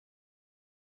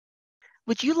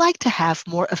Would you like to have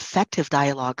more effective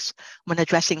dialogues when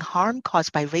addressing harm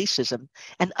caused by racism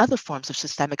and other forms of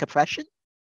systemic oppression?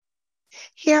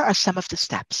 Here are some of the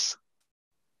steps.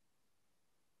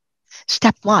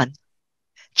 Step 1.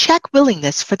 Check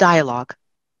willingness for dialogue.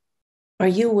 Are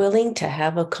you willing to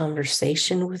have a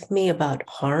conversation with me about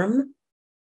harm?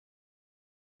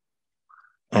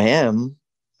 I am.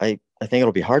 I think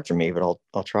it'll be hard for me, but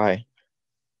I'll try.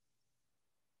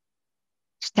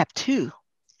 Step 2.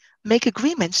 Make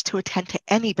agreements to attend to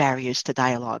any barriers to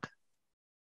dialogue.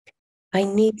 I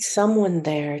need someone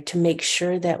there to make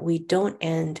sure that we don't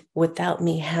end without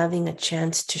me having a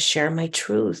chance to share my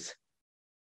truth.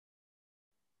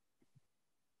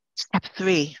 Step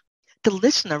 3. The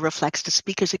listener reflects the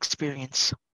speaker's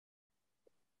experience.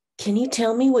 Can you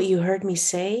tell me what you heard me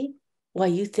say? Why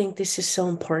you think this is so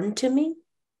important to me?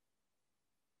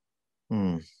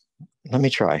 Let me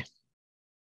try.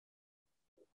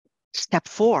 Step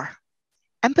 4.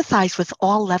 Empathize with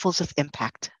all levels of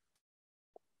impact.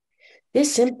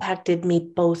 This impacted me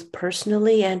both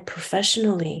personally and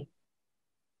professionally.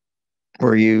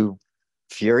 Were you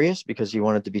furious because you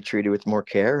wanted to be treated with more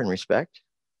care and respect?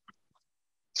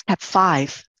 Step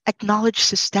 5. Acknowledge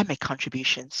systemic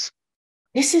contributions.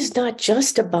 This is not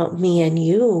just about me and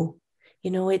you.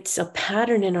 It's a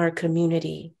pattern in our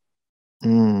community.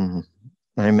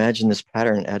 I imagine this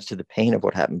pattern adds to the pain of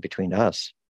what happened between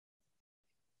us.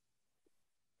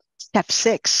 Step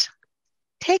 6.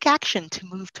 Take action to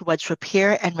move towards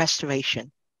repair and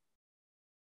restoration.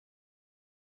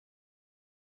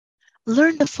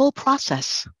 Learn the full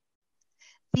process.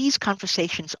 These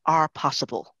conversations are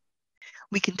possible.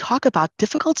 We can talk about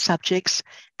difficult subjects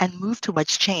and move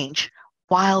towards change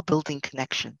while building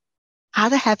connection. How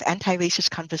to have anti-racist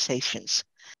conversations,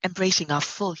 embracing our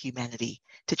full humanity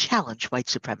to challenge white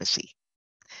supremacy.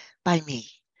 By me,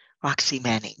 Roxy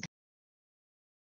Manning.